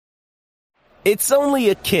It's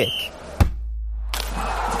only a kick,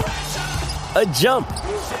 a jump,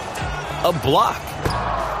 a block.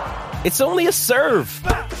 It's only a serve.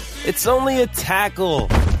 It's only a tackle,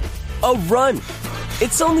 a run.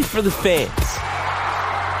 It's only for the fans.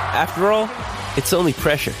 After all, it's only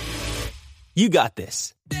pressure. You got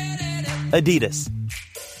this. Adidas.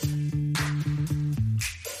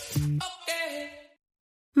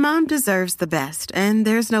 Mom deserves the best, and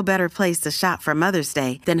there's no better place to shop for Mother's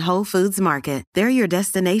Day than Whole Foods Market. They're your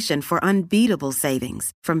destination for unbeatable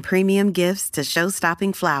savings, from premium gifts to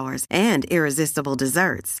show-stopping flowers and irresistible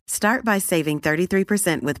desserts. Start by saving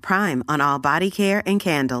 33% with Prime on all body care and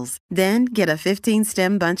candles. Then get a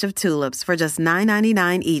 15-stem bunch of tulips for just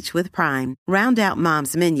 $9.99 each with Prime. Round out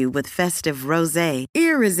Mom's menu with festive rosé,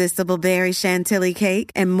 irresistible berry chantilly cake,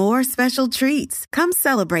 and more special treats. Come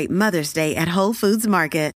celebrate Mother's Day at Whole Foods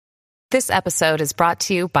Market. This episode is brought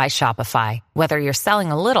to you by Shopify. Whether you're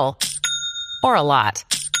selling a little or a lot,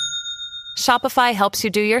 Shopify helps you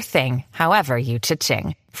do your thing, however you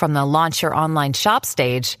cha-ching. From the launch your online shop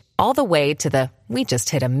stage, all the way to the we just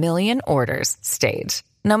hit 1 million orders stage.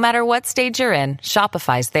 No matter what stage you're in,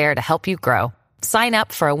 Shopify's there to help you grow. Sign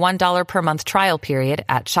up for a $1 per month trial period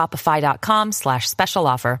at shopify.com/special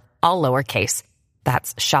offer, all lowercase.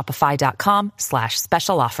 That's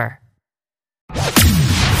shopify.com/special offer.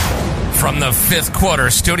 From the Fifth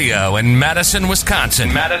Quarter Studio in Madison, Wisconsin,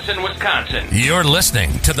 you're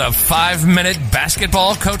listening to the 5-Minute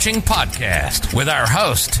Basketball Coaching Podcast with our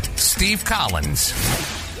host, Steve Collins.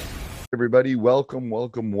 Everybody, welcome.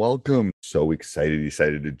 So excited you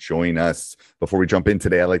decided to join us. Before we jump in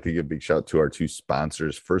today, I'd like to give a big shout out to our two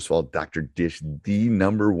sponsors. First of all, Dr. Dish, the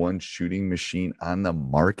 #1 shooting machine on the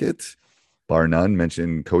market. Bar none.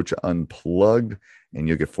 Mention Coach Unplugged, and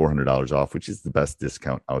you'll get $400 off, which is the best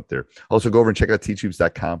discount out there. Also, go over and check out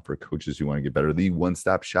teachhoops.com for coaches who want to get better. The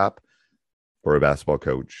one-stop shop for a basketball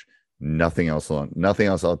coach. Nothing else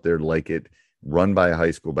out there like it. Run by a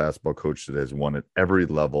high school basketball coach that has won at every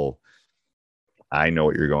level. I know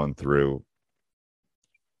what you're going through.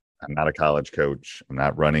 I'm not a college coach. I'm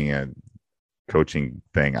not running a coaching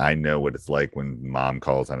thing. I know what it's like when mom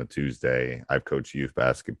calls on a Tuesday. I've coached youth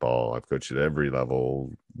basketball. I've coached at every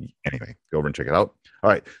level. Anyway, go over and check it out. All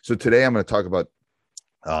right. So today I'm going to talk about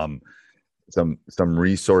some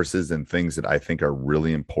resources and things that I think are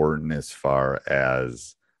really important as far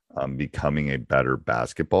as becoming a better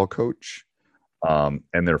basketball coach. And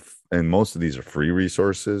most of these are free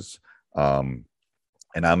resources. And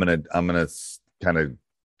I'm gonna kind of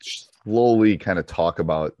slowly kind of talk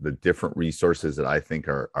about the different resources that I think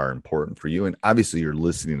are important for you. And obviously you're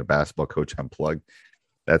listening to Basketball Coach Unplugged.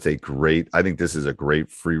 I think this is a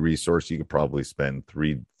great free resource. You could probably spend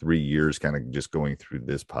three years kind of just going through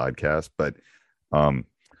this podcast. But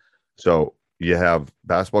so you have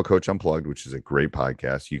Basketball Coach Unplugged, which is a great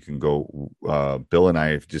podcast. You can go, Bill and I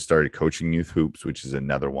have just started Coaching Youth Hoops, which is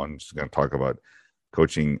another one. Just going to talk about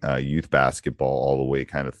coaching youth basketball all the way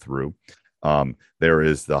kind of through. There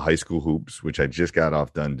is the High School Hoops, which I just got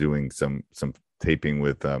off done doing some taping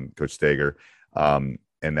with Coach Steger.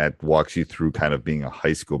 And that walks you through kind of being a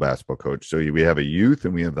high school basketball coach. So we have a youth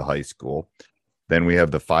and we have the high school. Then we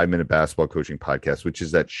have the 5-Minute Basketball Coaching Podcast, which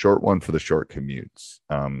is that short one for the short commutes.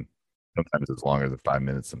 Sometimes it's longer than 5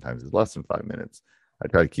 minutes. Sometimes it's less than 5 minutes. I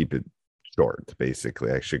try to keep it short,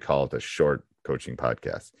 basically. I should call it a short coaching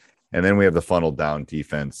podcast. And then we have the Funnel Down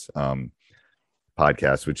Defense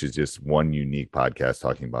podcast, which is just one unique podcast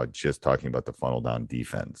talking about the funnel down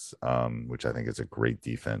defense, which I think is a great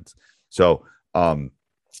defense. So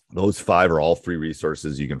those 5 are all free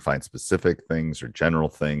resources. You can find specific things or general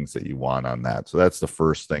things that you want on that. So that's the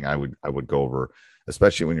first thing I would go over,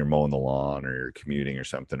 especially when you're mowing the lawn or you're commuting or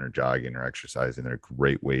something or jogging or exercising. They're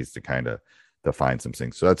great ways to kind of define some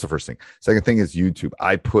things. So that's the first thing. Second thing is YouTube.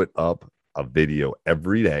 I put up a video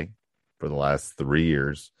every day for the last 3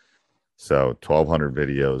 years. So 1,200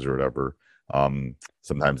 videos or whatever.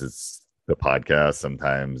 Sometimes it's the podcast,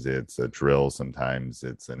 sometimes it's a drill, sometimes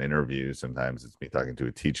it's an interview, sometimes it's me talking to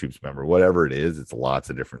a Teach Hoops member, whatever it is. It's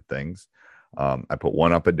lots of different things. I put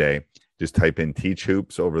one up a day. Just type in Teach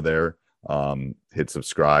Hoops over there, hit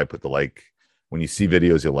subscribe, put the like. When you see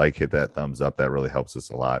videos you like, hit that thumbs up. That really helps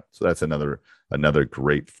us a lot. So that's another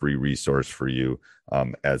great free resource for you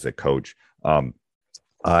as a coach.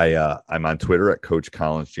 I'm on Twitter at Coach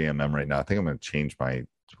Collins JMM right now. I think I'm going to change my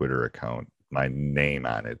Twitter account, my name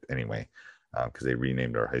on it anyway, because they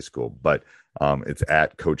renamed our high school. But it's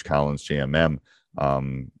at Coach Collins JMM.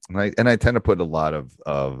 And I tend to put a lot of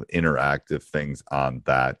interactive things on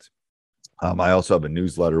that. I also have a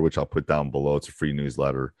newsletter, which I'll put down below. It's a free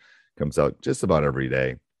newsletter. Comes out just about every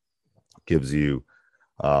day. Gives you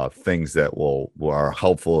things that are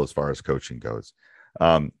helpful as far as coaching goes.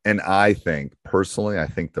 And I think personally,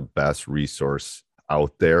 the best resource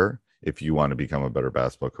out there, if you want to become a better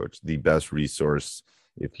basketball coach, the best resource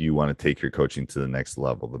if you want to take your coaching to the next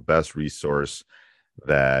level, the best resource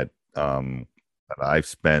that I've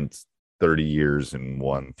spent 30 years and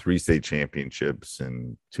won 3 state championships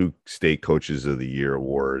and 2 state coaches of the year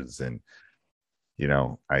awards. And, you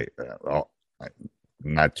know, I'm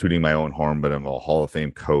not tooting my own horn, but I'm a Hall of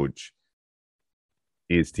Fame coach,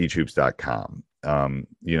 is teachhoops.com.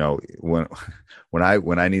 You know,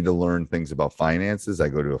 when I need to learn things about finances, I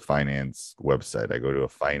go to a finance website. I go to a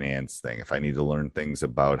finance thing. If I need to learn things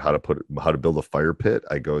about how to build a fire pit,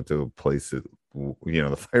 I go to a place that, you know,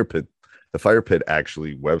 the fire pit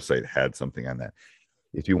actually website had something on that.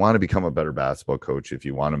 If you want to become a better basketball coach, if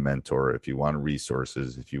you want to mentor, if you want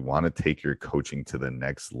resources, if you want to take your coaching to the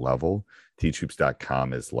next level,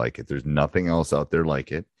 teachhoops.com is like it. There's nothing else out there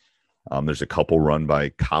like it. There's a couple run by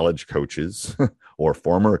college coaches or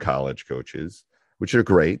former college coaches, which are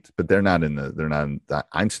great, but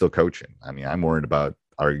I'm still coaching. I mean, I'm worried about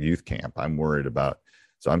our youth camp.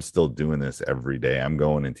 So I'm still doing this every day. I'm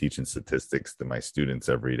going and teaching statistics to my students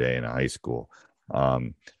every day in a high school.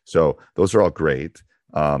 So those are all great.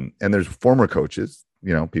 And there's former coaches,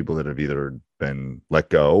 you know, people that have either been let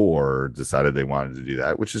go or decided they wanted to do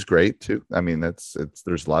that, which is great too. I mean,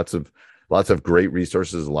 there's lots of great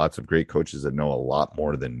resources, lots of great coaches that know a lot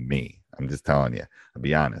more than me. I'm just telling you, I'll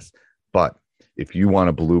be honest. But if you want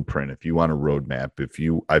a blueprint, if you want a roadmap,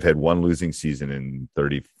 I've had one losing season in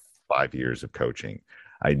 35 years of coaching.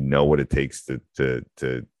 I know what it takes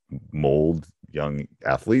to mold young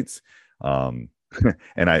athletes. And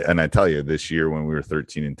I tell you, this year when we were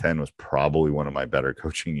 13-10 was probably one of my better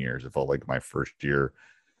coaching years. It felt like my first year.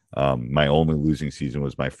 My only losing season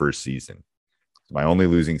was my first season. My only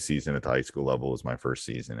losing season at the high school level was my first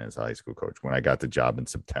season as a high school coach when I got the job in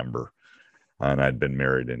September and I'd been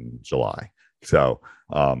married in July. So,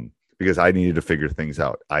 because I needed to figure things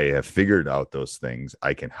out, I have figured out those things.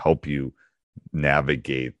 I can help you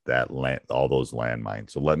navigate all those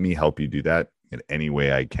landmines. So let me help you do that in any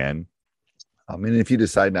way I can. And if you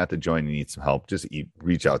decide not to join and need some help, just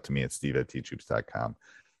reach out to me at steve@teachhoops.com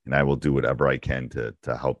and I will do whatever I can to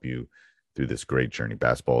help you through this great journey.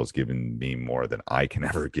 Basketball has given me more than I can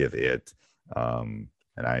ever give it. And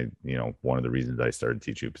one of the reasons I started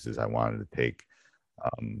Teach Hoops is I wanted to take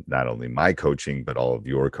not only my coaching, but all of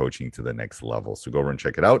your coaching to the next level. So go over and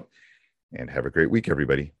check it out and have a great week,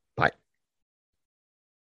 everybody. Bye.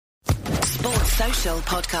 Sports Social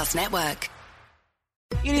Podcast Network.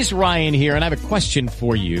 It is Ryan here, and I have a question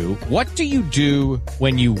for you. What do you do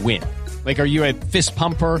when you win? Like, are you a fist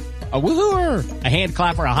pumper, a woohooer, a hand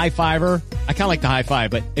clapper, a high fiver? I kind of like the high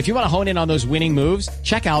five, but if you want to hone in on those winning moves,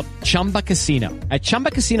 check out Chumba Casino. At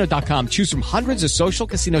ChumbaCasino.com, choose from hundreds of social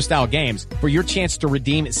casino style games for your chance to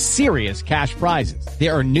redeem serious cash prizes.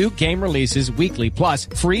 There are new game releases weekly, plus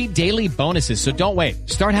free daily bonuses. So don't wait.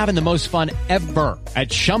 Start having the most fun ever at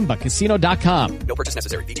ChumbaCasino.com. No purchase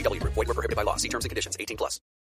necessary. VGW Group. Void where prohibited by law. See terms and conditions. 18+.